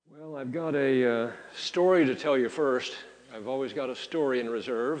I've got a story to tell you first. I've always got a story in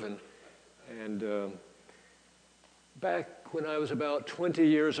reserve, and back when I was about 20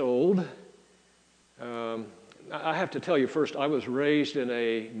 years old, I have to tell you first, I was raised in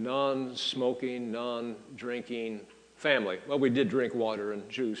a non-smoking, non-drinking family. Well, we did drink water and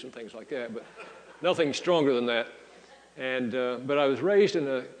juice and things like that, but nothing stronger than that. But I was raised in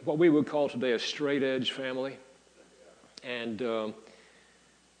what we would call today a straight-edge family. And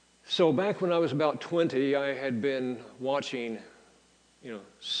so back when I was about 20, I had been watching,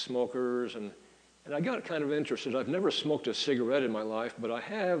 smokers, and I got kind of interested. I've never smoked a cigarette in my life, but I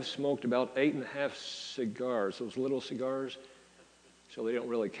have smoked about 8.5 cigars, those little cigars. So they don't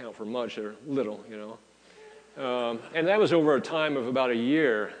really count for much. They're little, And that was over a time of about a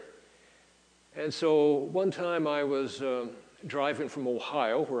year. And so one time I was driving from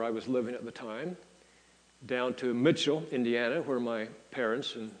Ohio, where I was living at the time, down to Mitchell, Indiana, where my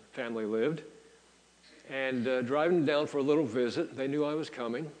parents and family lived, and driving down for a little visit. They knew I was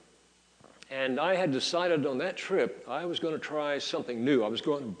coming, and I had decided on that trip I was going to try something new. I was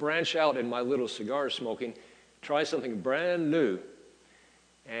going to branch out in my little cigar smoking, try something brand new,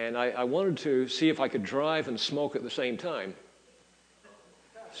 and I wanted to see if I could drive and smoke at the same time.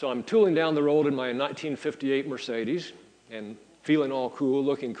 So I'm tooling down the road in my 1958 Mercedes and feeling all cool,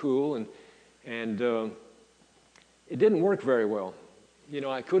 looking cool, and it didn't work very well.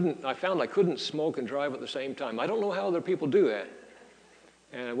 I found I couldn't smoke and drive at the same time. I don't know how other people do that.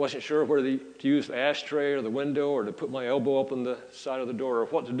 And I wasn't sure whether to use the ashtray or the window or to put my elbow up on the side of the door or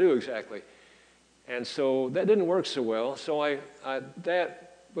what to do exactly. And so that didn't work so well. So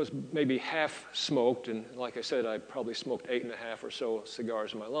that was maybe half smoked. And like I said, I probably smoked 8.5 or so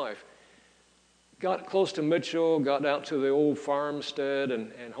cigars in my life. Got close to Mitchell, got out to the old farmstead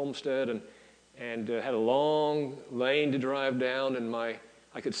and homestead, and had a long lane to drive down, and I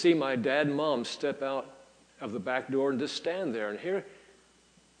could see my dad and mom step out of the back door and just stand there. And here,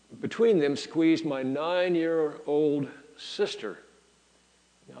 between them, squeezed my 9-year-old sister.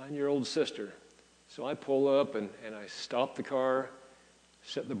 9-year-old sister. So I pull up and I stop the car,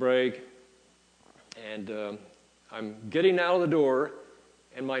 set the brake, and I'm getting out of the door,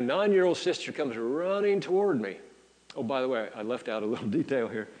 and my 9-year-old sister comes running toward me. Oh, by the way, I left out a little detail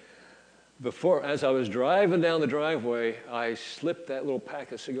here. As I was driving down the driveway, I slipped that little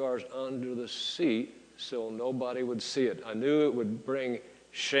pack of cigars under the seat so nobody would see it. I knew it would bring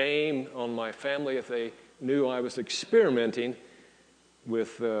shame on my family if they knew I was experimenting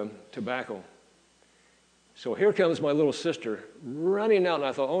with tobacco. So here comes my little sister running out, and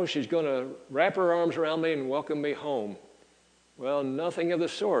I thought, oh, she's going to wrap her arms around me and welcome me home. Well, nothing of the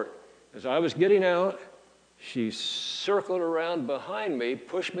sort. As I was getting out, she circled around behind me,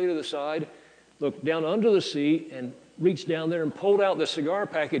 pushed me to the side, looked down under the seat, and reached down there and pulled out the cigar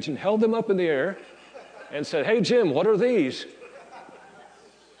package and held them up in the air and said, "Hey, Jim, what are these?"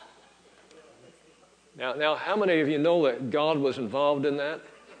 Now, how many of you know that God was involved in that?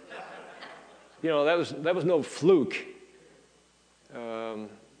 That was no fluke. God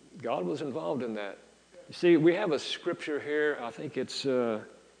was involved in that. You see, we have a scripture here. I think it's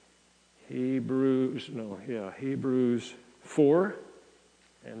Hebrews 4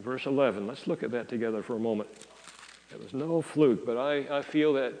 and verse 11. Let's look at that together for a moment. It was no fluke, but I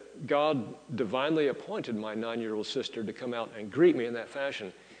feel that God divinely appointed my 9-year-old sister to come out and greet me in that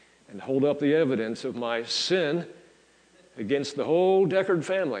fashion and hold up the evidence of my sin against the whole Deckard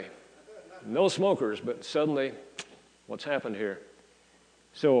family. No smokers, but suddenly, what's happened here?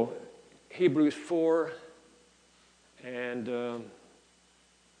 So, Hebrews 4 and...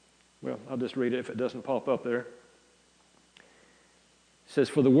 I'll just read it if it doesn't pop up there. It says,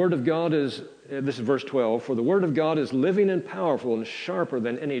 for the word of God is, this is verse 12, for the word of God is living and powerful and sharper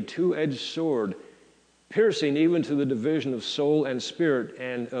than any two-edged sword, piercing even to the division of soul and spirit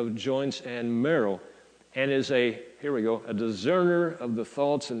and of joints and marrow, and is a discerner of the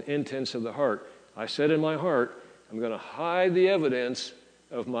thoughts and intents of the heart. I said in my heart, I'm going to hide the evidence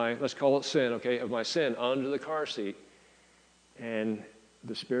of my, let's call it sin, of my sin under the car seat. And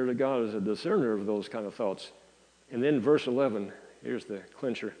the Spirit of God is a discerner of those kind of thoughts. And then verse 11, here's the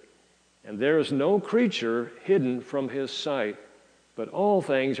clincher. And there is no creature hidden from his sight, but all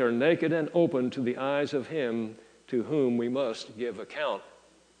things are naked and open to the eyes of him to whom we must give account.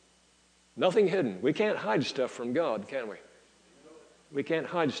 Nothing hidden. We can't hide stuff from God, can we? We can't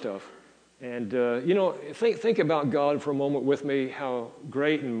hide stuff. And, think about God for a moment with me, how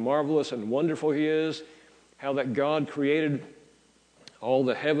great and marvelous and wonderful he is, how that God created all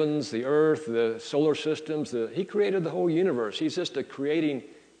the heavens, the earth, the solar systems. He created the whole universe. He's just a creating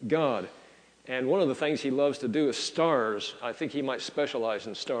God. And one of the things he loves to do is stars. I think he might specialize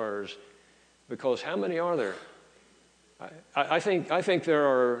in stars, because how many are there? I think there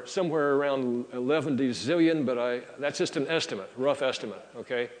are somewhere around 11 zillion, but that's just an estimate, rough estimate,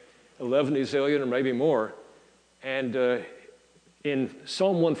 okay? 11 zillion or maybe more. And in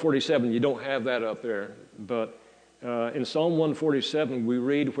Psalm 147, you don't have that up there, but in Psalm 147, we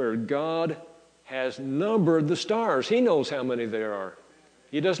read where God has numbered the stars. He knows how many there are.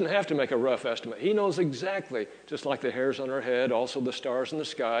 He doesn't have to make a rough estimate. He knows exactly, just like the hairs on our head, also the stars in the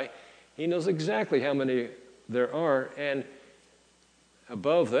sky. He knows exactly how many there are. And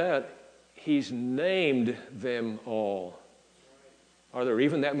above that, he's named them all. Are there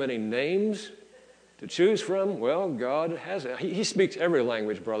even that many names to choose from? Well, God has it. He speaks every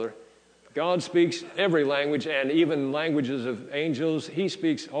language, brother. God speaks every language, and even languages of angels. He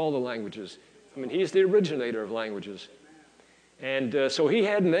speaks all the languages. I mean, he's the originator of languages. And so he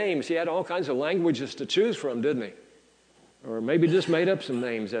had names. He had all kinds of languages to choose from, didn't he? Or maybe just made up some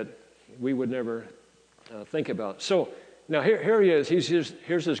names that we would never think about. So now here he is.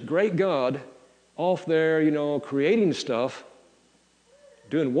 Here's this great God off there, creating stuff,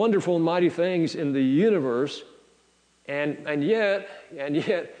 doing wonderful and mighty things in the universe. And yet,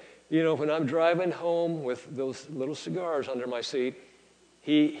 when I'm driving home with those little cigars under my seat,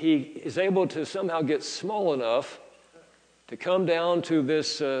 he is able to somehow get small enough to come down to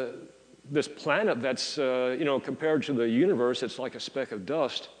this planet that's, compared to the universe, it's like a speck of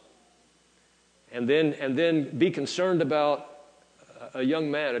dust. And then be concerned about a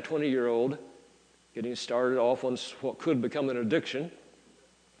young man, a 20-year-old, getting started off on what could become an addiction,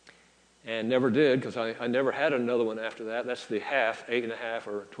 and never did, because I never had another one after that. That's the half, 8.5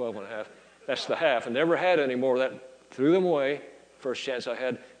 or 12.5. That's the half. I never had any more. That threw them away, first chance I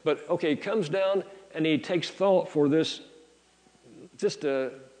had. But, okay, he comes down, and he takes thought for this, just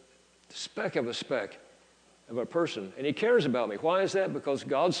a speck of a person. And he cares about me. Why is that? Because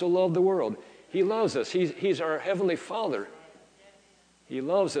God so loved the world. He loves us. He's our Heavenly Father. He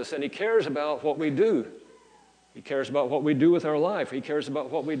loves us, and he cares about what we do. He cares about what we do with our life. He cares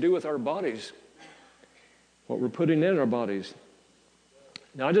about what we do with our bodies, what we're putting in our bodies.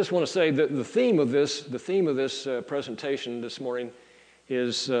 Now, I just want to say that the theme of this presentation this morning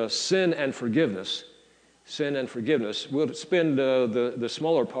is sin and forgiveness. Sin and forgiveness. We'll spend the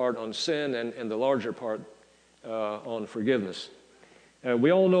smaller part on sin and the larger part on forgiveness.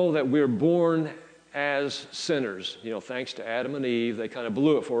 We all know that we're born as sinners. Thanks to Adam and Eve, they kind of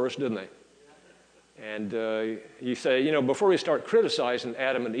blew it for us, didn't they? And you say, before we start criticizing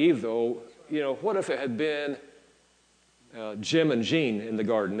Adam and Eve, though, what if it had been Jim and Jean in the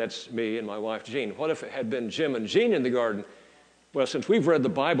garden? That's me and my wife, Jean. What if it had been Jim and Jean in the garden? Well, since we've read the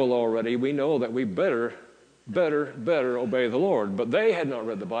Bible already, we know that we better obey the Lord. But they had not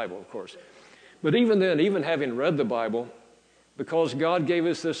read the Bible, of course. But even then, even having read the Bible, because God gave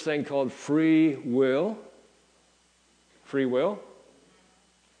us this thing called free will,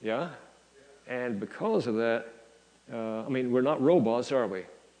 yeah? And because of that, we're not robots, are we?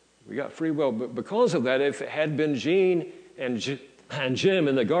 We got free will. But because of that, if it had been Jean and Jim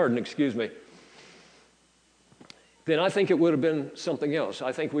in the garden, then I think it would have been something else.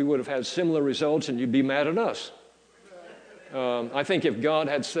 I think we would have had similar results, and you'd be mad at us. I think if God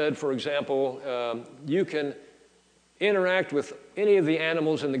had said, for example, you can interact with any of the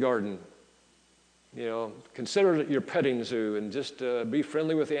animals in the garden. Consider it your petting zoo and just be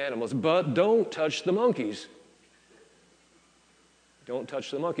friendly with the animals, but don't touch the monkeys. Don't touch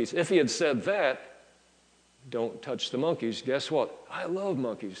the monkeys. If he had said that, don't touch the monkeys, guess what? I love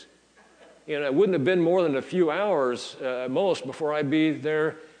monkeys. It wouldn't have been more than a few hours at most before I'd be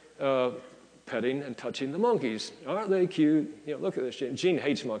there petting and touching the monkeys. Aren't they cute? Look at this. Jean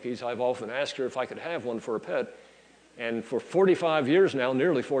hates monkeys. I've often asked her if I could have one for a pet. And for 45 years now,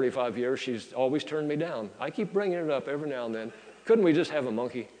 nearly 45 years, she's always turned me down. I keep bringing it up every now and then. Couldn't we just have a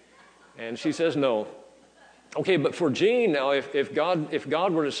monkey? And she says no. Okay, but for Jean now, if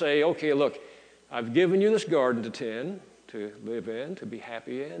God were to say, okay, look, I've given you this garden to tend, to live in, to be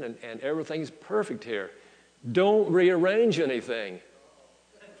happy in, and everything's perfect here. Don't rearrange anything.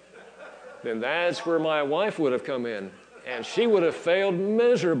 Then that's where my wife would have come in. And she would have failed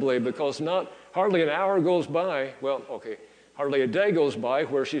miserably, because hardly an hour goes by, hardly a day goes by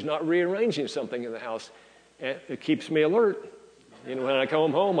where she's not rearranging something in the house. And it keeps me alert. When I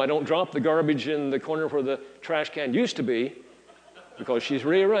come home, I don't drop the garbage in the corner where the trash can used to be, because she's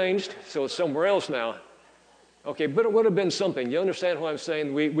rearranged, so it's somewhere else now. Okay, but it would have been something. You understand what I'm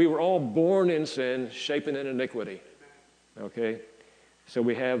saying? We were all born in sin, shapen in iniquity. Okay? So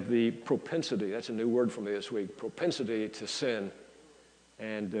we have the propensity, that's a new word for me this week, propensity to sin.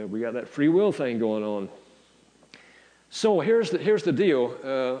 And we got that free will thing going on. So here's the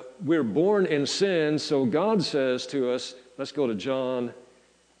deal. We're born in sin, so God says to us, let's go to John.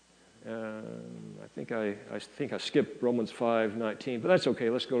 I think I skipped Romans 5:19, but that's okay.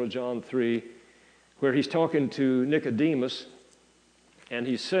 Let's go to John 3, where he's talking to Nicodemus, and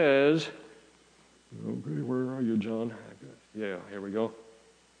he says, okay, where are you, John? Yeah, here we go.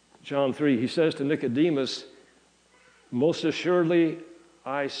 John 3, he says to Nicodemus, most assuredly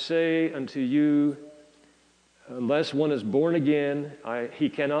I say unto you, unless one is born again, he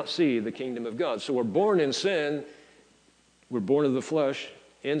cannot see the kingdom of God. So we're born in sin, we're born of the flesh,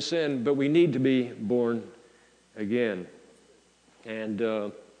 in sin, but we need to be born again.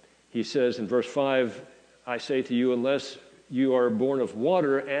 And he says in verse 5, I say to you, unless you are born of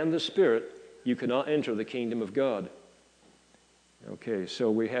water and the Spirit, you cannot enter the kingdom of God. Okay,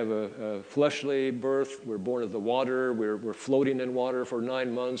 so we have a fleshly birth. We're born of the water. We're floating in water for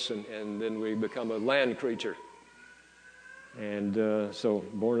 9 months, and then we become a land creature. And so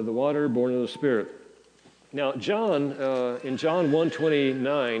born of the water, born of the Spirit. Now, John, in John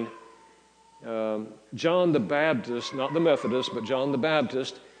 1:29, John the Baptist, not the Methodist, but John the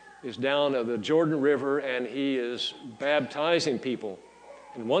Baptist, is down at the Jordan River, and he is baptizing people.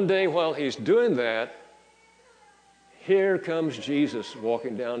 And one day while he's doing that, here comes Jesus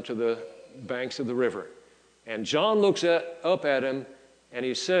walking down to the banks of the river. And John looks up at him, and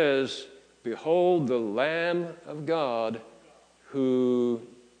he says, behold the Lamb of God who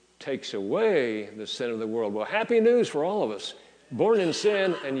takes away the sin of the world. Well, happy news for all of us. Born in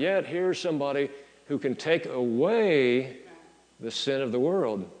sin, and yet here's somebody who can take away the sin of the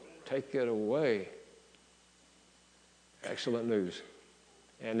world. Take it away. Excellent news.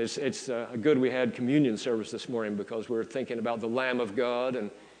 And it's good we had communion service this morning, because we're thinking about the Lamb of God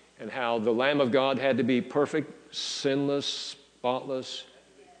and how the Lamb of God had to be perfect, sinless, spotless,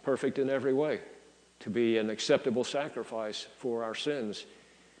 perfect in every way, to be an acceptable sacrifice for our sins.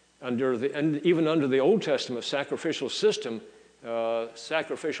 And even under the Old Testament sacrificial system,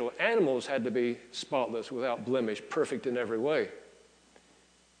 sacrificial animals had to be spotless, without blemish, perfect in every way.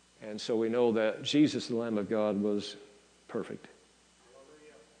 And so we know that Jesus, the Lamb of God, was perfect.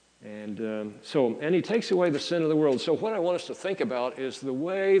 And and he takes away the sin of the world. So what I want us to think about is the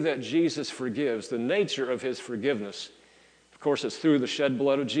way that Jesus forgives, the nature of his forgiveness. Of course, it's through the shed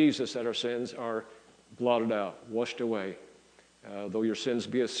blood of Jesus that our sins are blotted out, washed away. Though your sins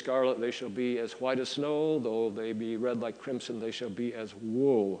be as scarlet, they shall be as white as snow. Though they be red like crimson, they shall be as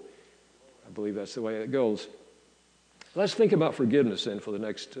wool. I believe that's the way it goes. Let's think about forgiveness then for the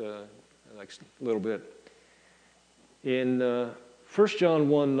next little bit. In 1 John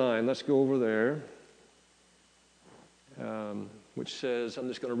 1:9, let's go over there, which says, I'm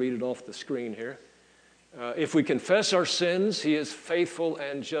just going to read it off the screen here. If we confess our sins, he is faithful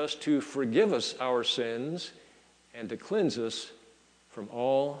and just to forgive us our sins and to cleanse us from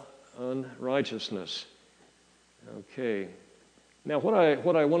all unrighteousness. Okay. Now, what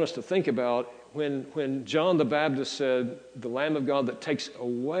I want us to think about, when John the Baptist said, the Lamb of God that takes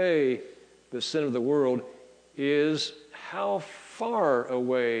away the sin of the world, is how far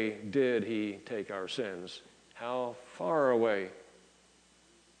away did he take our sins? How far away?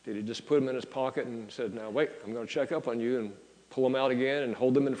 Did he just put them in his pocket and said, now wait, I'm going to check up on you, and pull them out again and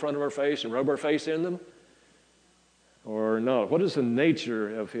hold them in front of our face and rub our face in them? Or not? What is the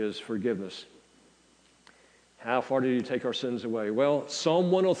nature of his forgiveness? How far did he take our sins away? Well,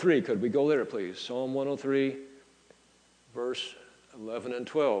 Psalm 103, could we go there, please? Psalm 103, verse 11 and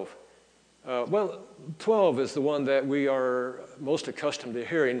 12. 12 is the one that we are most accustomed to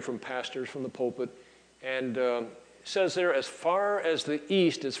hearing from pastors from the pulpit. And it says there, as far as the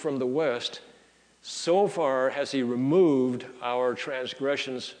east is from the west, so far has he removed our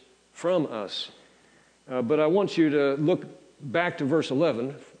transgressions from us. But I want you to look back to verse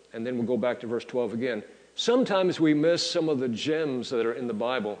 11, and then we'll go back to verse 12 again. Sometimes we miss some of the gems that are in the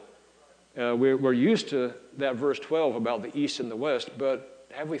Bible. We're used to that verse 12 about the east and the west, but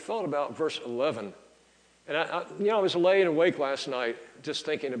have we thought about verse 11? And I was laying awake last night just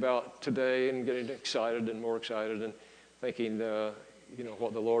thinking about today and getting excited and more excited and thinking,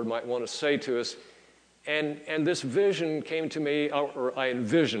 what the Lord might want to say to us. And this vision came to me, or I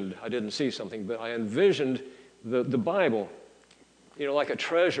envisioned, I didn't see something, but I envisioned the Bible, like a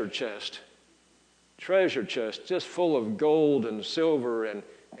treasure chest, just full of gold and silver and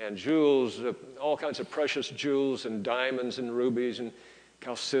jewels, all kinds of precious jewels and diamonds and rubies and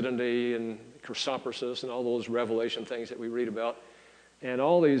chalcedony and chrysoprasus and all those Revelation things that we read about. And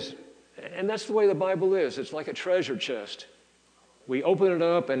all these, and that's the way the Bible is. It's like a treasure chest we open it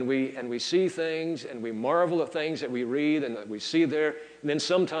up and we see things and we marvel at things that we read and that we see there. And then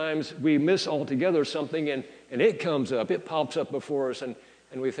sometimes we miss altogether something and it comes up, it pops up before us and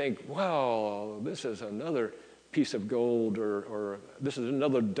we think, wow, this is another piece of gold or this is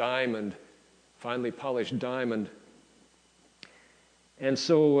another diamond, finely polished diamond. And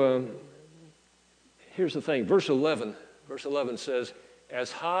so here's the thing, verse 11 says,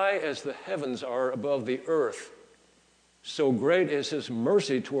 as high as the heavens are above the earth, so great is his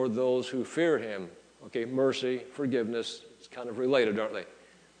mercy toward those who fear him. Okay, mercy, forgiveness, it's kind of related, aren't they?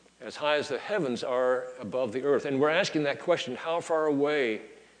 As high as the heavens are above the earth. And we're asking that question, how far away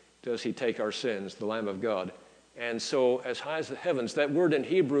does he take our sins, the Lamb of God? And so as high as the heavens, that word in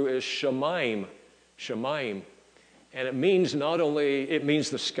Hebrew is shemaim, shemaim. And it means not only, it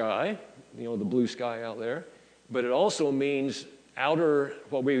means the sky, the blue sky out there, but it also means outer,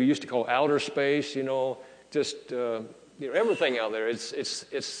 what we used to call outer space, just everything out there.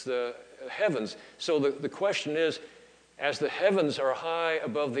 It's the heavens. So the question is, as the heavens are high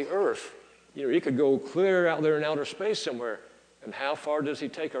above the earth, you could go clear out there in outer space somewhere, and how far does he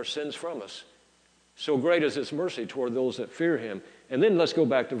take our sins from us? So great is his mercy toward those that fear him. And then let's go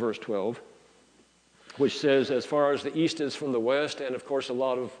back to verse 12, which says, as far as the east is from the west, and of course a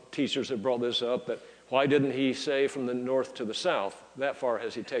lot of teachers have brought this up, that why didn't he say from the north to the south? That far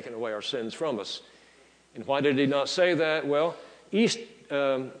has he taken away our sins from us. And why did he not say that? Well, east,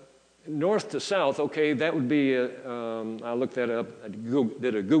 north to south, okay, that would be, I looked that up, I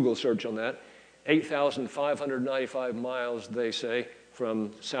did a Google search on that, 8,595 miles, they say,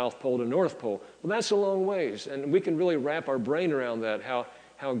 from South Pole to North Pole. Well, that's a long ways, and we can really wrap our brain around that,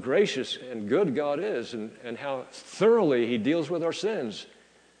 how gracious and good God is and how thoroughly he deals with our sins.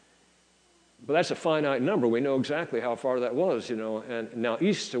 But that's a finite number. We know exactly how far that was, and now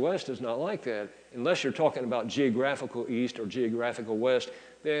east to west is not like that. Unless you're talking about geographical east or geographical west,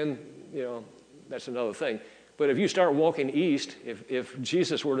 then, that's another thing. But if you start walking east, if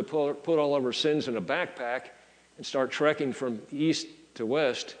Jesus were to put all of our sins in a backpack and start trekking from east to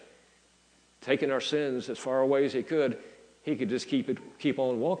west, taking our sins as far away as he could just keep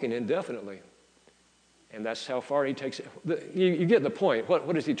on walking indefinitely. And that's how far he takes it. You get the point.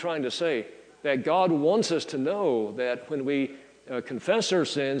 What is he trying to say? That God wants us to know that when we confess our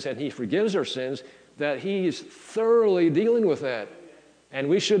sins and he forgives our sins, that he's thoroughly dealing with that. And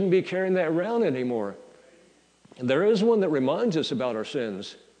we shouldn't be carrying that around anymore. And there is one that reminds us about our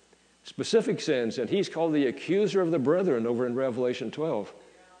sins, specific sins, and he's called the accuser of the brethren over in Revelation 12.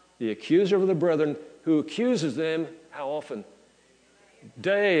 The accuser of the brethren who accuses them, how often?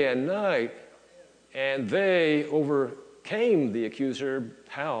 Day and night. And they overcame the accuser,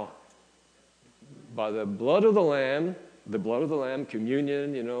 how? By the blood of the Lamb,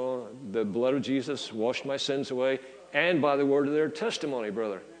 communion, the blood of Jesus washed my sins away, and by the word of their testimony,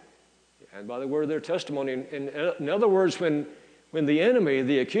 brother. And by the word of their testimony. In other words, when the enemy,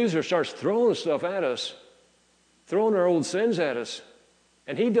 the accuser, starts throwing stuff at us, throwing our old sins at us,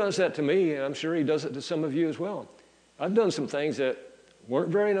 and he does that to me, and I'm sure he does it to some of you as well. I've done some things that weren't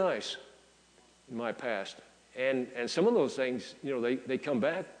very nice in my past. And some of those things, they come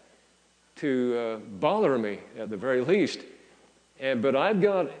back to bother me at the very least. But I've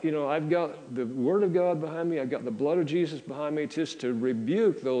got the Word of God behind me. I've got the blood of Jesus behind me just to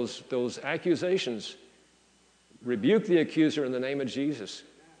rebuke those accusations. Rebuke the accuser in the name of Jesus.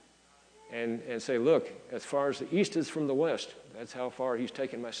 And say, look, as far as the east is from the west, that's how far he's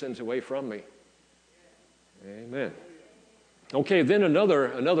taken my sins away from me. Amen. Okay, then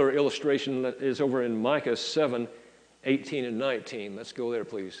another illustration that is over in Micah 7, 18 and 19. Let's go there,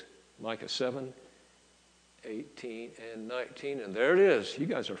 please. Micah 7, 18 and 19. And there it is. You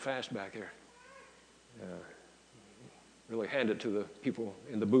guys are fast back here. Really hand it to the people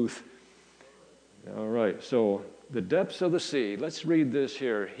in the booth. All right, so the depths of the sea. Let's read this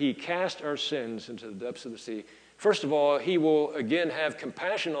here. He cast our sins into the depths of the sea. First of all, he will again have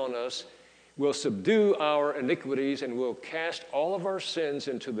compassion on us, will subdue our iniquities, and will cast all of our sins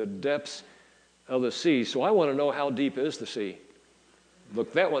into the depths of the sea. So I want to know, how deep is the sea?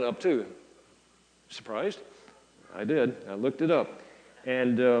 Looked that one up too. Surprised? I did. I looked it up.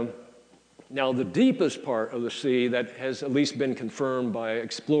 And now the deepest part of the sea that has at least been confirmed by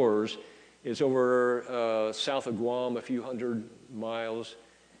explorers is over south of Guam, a few hundred miles.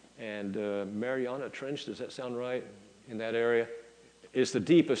 And Mariana Trench, does that sound right, in that area, is the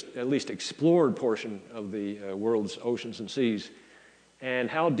deepest, at least explored portion of the world's oceans and seas. And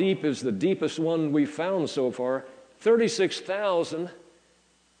how deep is the deepest one we've found so far?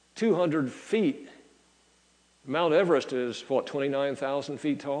 36,200 feet. Mount Everest is, 29,000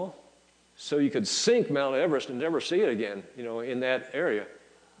 feet tall? so you could sink Mount Everest and never see it again, in that area.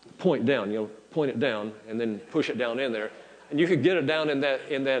 Point down, point it down and then push it down in there. And you could get it down in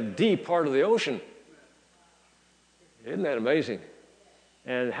that deep part of the ocean. Isn't that amazing?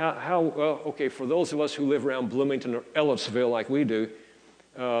 And okay, for those of us who live around Bloomington or Ellettsville like we do,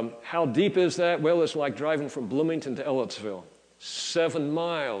 how deep is that? Well, it's like driving from Bloomington to Ellettsville. 7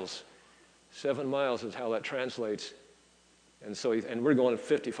 miles. 7 miles is how that translates. And we're going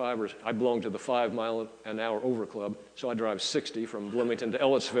 55, or I belong to the 5 mile an hour over club, so I drive 60 from Bloomington to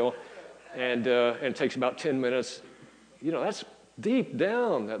Ellettsville, and it takes about 10 minutes. That's deep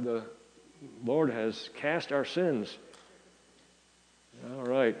down that the Lord has cast our sins. All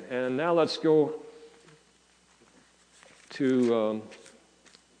right, and now let's go to,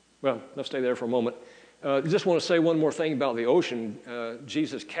 let's stay there for a moment. Just want to say one more thing about the ocean.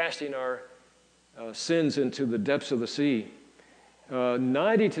 Jesus casting our sins into the depths of the sea.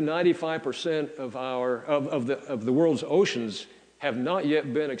 90 to 95% of the world's oceans have not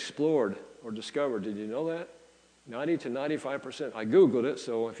yet been explored or discovered. Did you know that? 90 to 95%. I Googled it,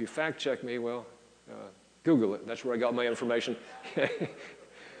 so if you fact check me, Google it. That's where I got my information.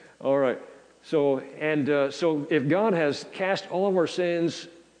 All right. So if God has cast all of our sins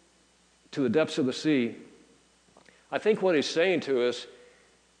to the depths of the sea, I think what he's saying to us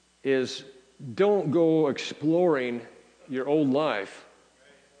is don't go exploring your old life.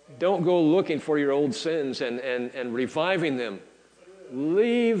 Don't go looking for your old sins and reviving them.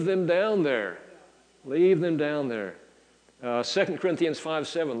 Leave them down there. Leave them down there. 2 Corinthians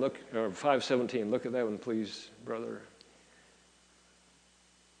 5:17. Look at that one, please, brother.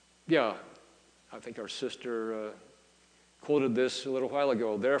 Yeah, I think our sister quoted this a little while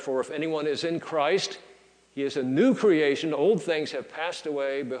ago. Therefore, if anyone is in Christ, he is a new creation. Old things have passed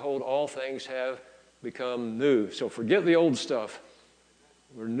away. Behold, all things have become new. So forget the old stuff.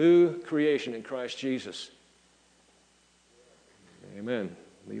 We're new creation in Christ Jesus. Amen.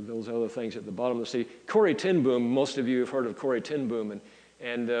 Leave those other things at the bottom of the sea. Corrie ten Boom, most of you have heard of Corrie ten Boom,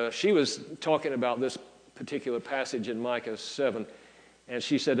 and she was talking about this particular passage in Micah 7. And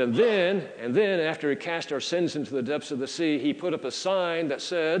she said, and then after he cast our sins into the depths of the sea, he put up a sign that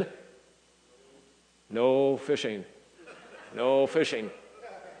said, no fishing. No fishing.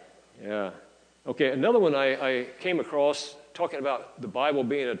 Yeah. Okay, another one I came across talking about the Bible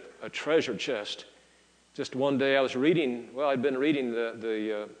being a treasure chest. Just one day I was reading, I'd been reading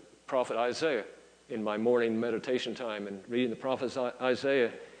the prophet Isaiah in my morning meditation time and reading the prophet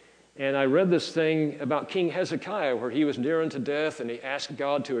Isaiah. And I read this thing about King Hezekiah where he was near unto death and he asked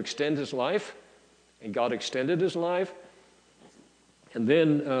God to extend his life. And God extended his life. And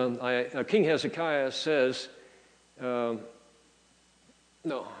then King Hezekiah says, no,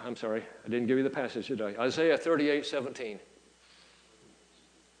 I'm sorry, I didn't give you the passage, did I? Isaiah 38:17.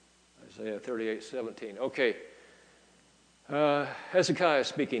 Isaiah 38:17. Okay. Hezekiah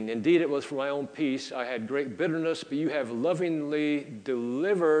speaking, indeed it was for my own peace. I had great bitterness, but you have lovingly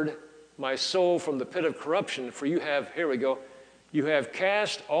delivered my soul from the pit of corruption. For you have, here we go, you have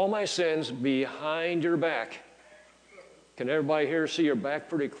cast all my sins behind your back. Can everybody here see your back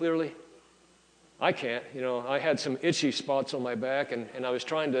pretty clearly? I can't. I had some itchy spots on my back, and I was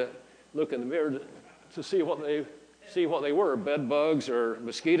trying to look in the mirror to see what they were, bed bugs or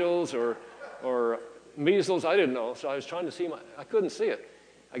mosquitoes or measles. I didn't know, so I was trying to see I couldn't see it.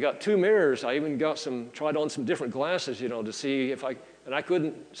 I got 2 mirrors. I even tried on some different glasses, to see and I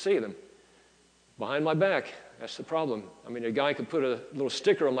couldn't see them. Behind my back, that's the problem. I mean, a guy could put a little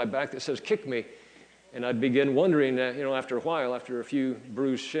sticker on my back that says, kick me, and I'd begin wondering, after a while, after a few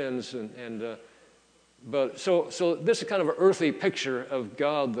bruised shins, but so this is kind of an earthly picture of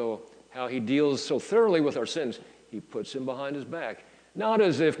God, though, how he deals so thoroughly with our sins. He puts him behind his back. Not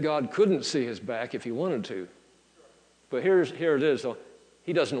as if God couldn't see his back if he wanted to. But here it is, though.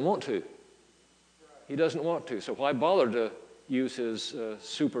 He doesn't want to. He doesn't want to. So why bother to use his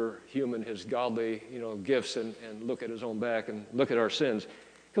superhuman, his godly, gifts and look at his own back and look at our sins?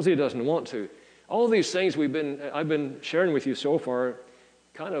 Because he doesn't want to. All these things I've been sharing with you so far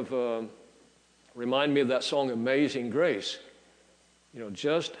kind of remind me of that song, Amazing Grace.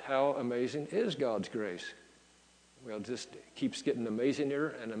 Just how amazing is God's grace? Well, it just keeps getting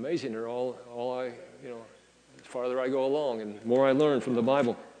amazinger and amazinger as farther I go along and more I learn from the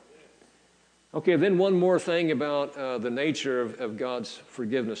Bible. Okay, then one more thing about the nature of God's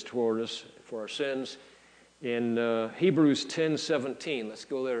forgiveness toward us for our sins. In Hebrews 10:17, let's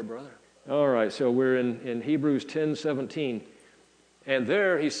go there, brother. All right, so we're in Hebrews 10:17. And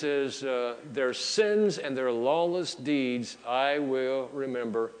there he says, their sins and their lawless deeds I will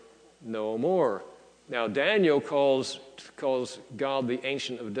remember no more. Now, Daniel calls God the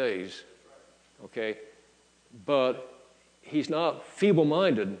Ancient of Days. okay? But he's not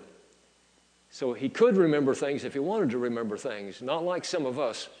feeble-minded, so he could remember things if he wanted to remember things, not like some of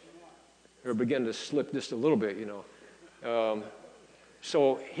us who are beginning to slip just a little bit,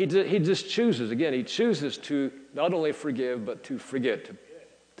 So he just chooses, again, he chooses to not only forgive, but to forget,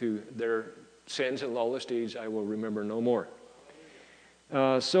 to their sins and lawless deeds I will remember no more.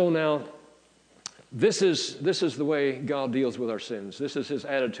 So now, this is the way God deals with our sins. This is his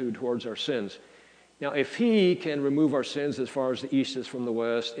attitude towards our sins. Now, if he can remove our sins as far as the east is from the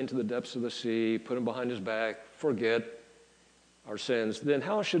west, into the depths of the sea, put them behind his back, forget our sins, then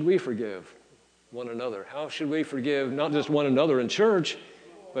how should we forgive one another? How should we forgive not just one another in church,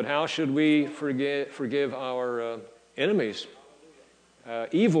 but how should we forgive our enemies,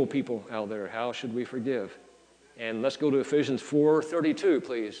 evil people out there? How should we forgive? And let's go to Ephesians 4:32,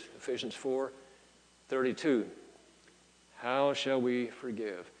 please. Ephesians 4:32. How shall we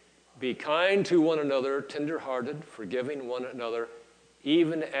forgive? Be kind to one another, tender-hearted, forgiving one another,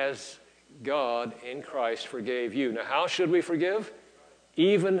 even as God in Christ forgave you. Now, how should we forgive?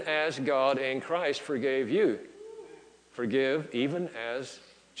 Even as God in Christ forgave you. Forgive even as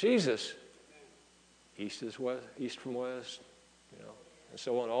Jesus. East is west, east from west, and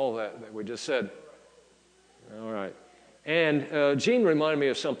so on, all that we just said. All right. And Jean reminded me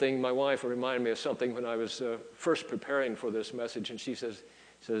of something, my wife reminded me of something when I was first preparing for this message, and she says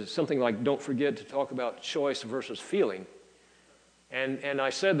something like, don't forget to talk about choice versus feeling. And I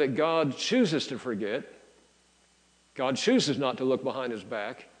said that God chooses to forget. God chooses not to look behind his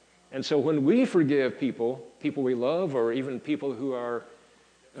back. And so when we forgive people we love, or even people who are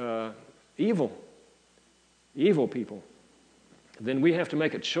evil people, then we have to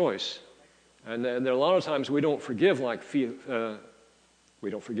make a choice. And there are a lot of times we don't feel like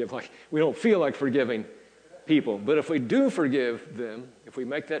forgiving people. But if we do forgive them, if we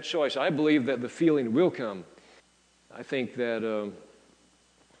make that choice, I believe that the feeling will come. I think that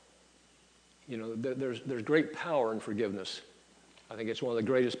there's great power in forgiveness. I think it's one of the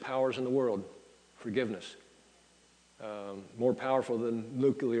greatest powers in the world, forgiveness. More powerful than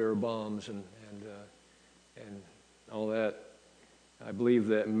nuclear bombs and all that. I believe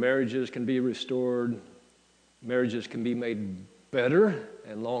that marriages can be restored. Marriages can be made better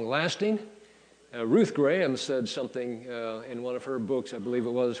and long-lasting. Ruth Graham said something in one of her books, I believe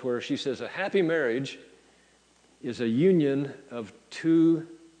it was, where she says, a happy marriage is a union of two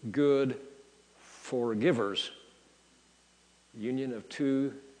good forgivers. Union of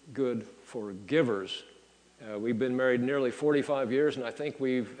two good forgivers. We've been married nearly 45 years, and I think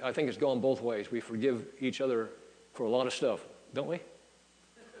it's gone both ways. We forgive each other for a lot of stuff, don't we?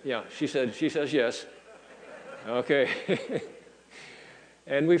 Yeah, she says yes. Okay.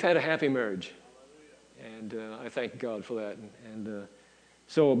 And we've had a happy marriage, and I thank God for that.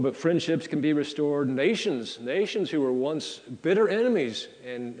 But friendships can be restored. Nations who were once bitter enemies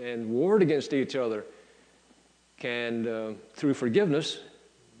and warred against each other can, through forgiveness,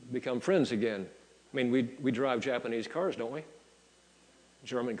 become friends again. I mean, we drive Japanese cars, don't we?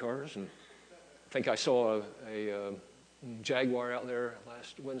 German cars. And I think I saw a Jaguar out there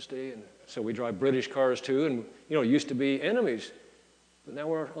last Wednesday. And so we drive British cars too. And, used to be enemies. But now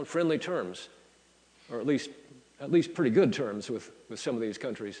we're on friendly terms, or at least pretty good terms with some of these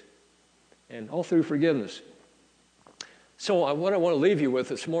countries. And all through forgiveness. So what I want to leave you with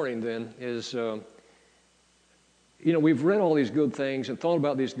this morning then is, we've read all these good things and thought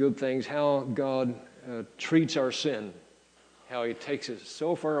about these good things, how God treats our sin, how he takes it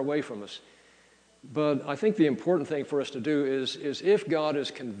so far away from us. But I think the important thing for us to do is if God is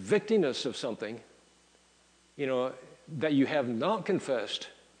convicting us of something, that you have not confessed.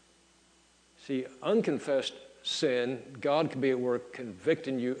 See, unconfessed sin, God can be at work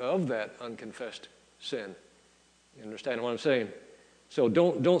convicting you of that unconfessed sin. You understand what I'm saying? So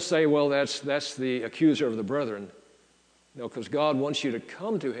don't say, well, that's the accuser of the brethren. No, because God wants you to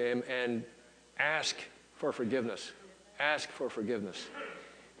come to him and ask for forgiveness. Ask for forgiveness.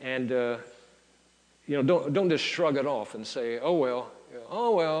 And, don't just shrug it off and say, oh, well,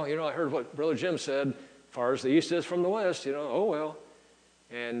 I heard what Brother Jim said, as far as the east is from the west, oh, well.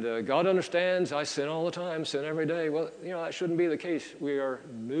 And God understands, I sin all the time, sin every day. Well, that shouldn't be the case. We are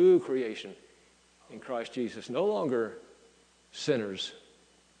new creation in Christ Jesus, no longer sinners.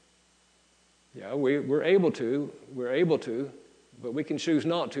 Yeah, we're able to, but we can choose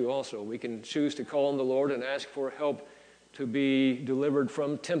not to also. We can choose to call on the Lord and ask for help to be delivered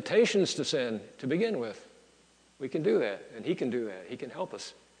from temptations to sin to begin with. We can do that, and he can do that. He can help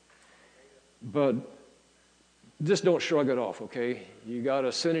us. But just don't shrug it off, okay? You got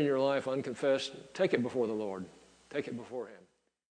a sin in your life unconfessed, take it before the Lord. Take it before him.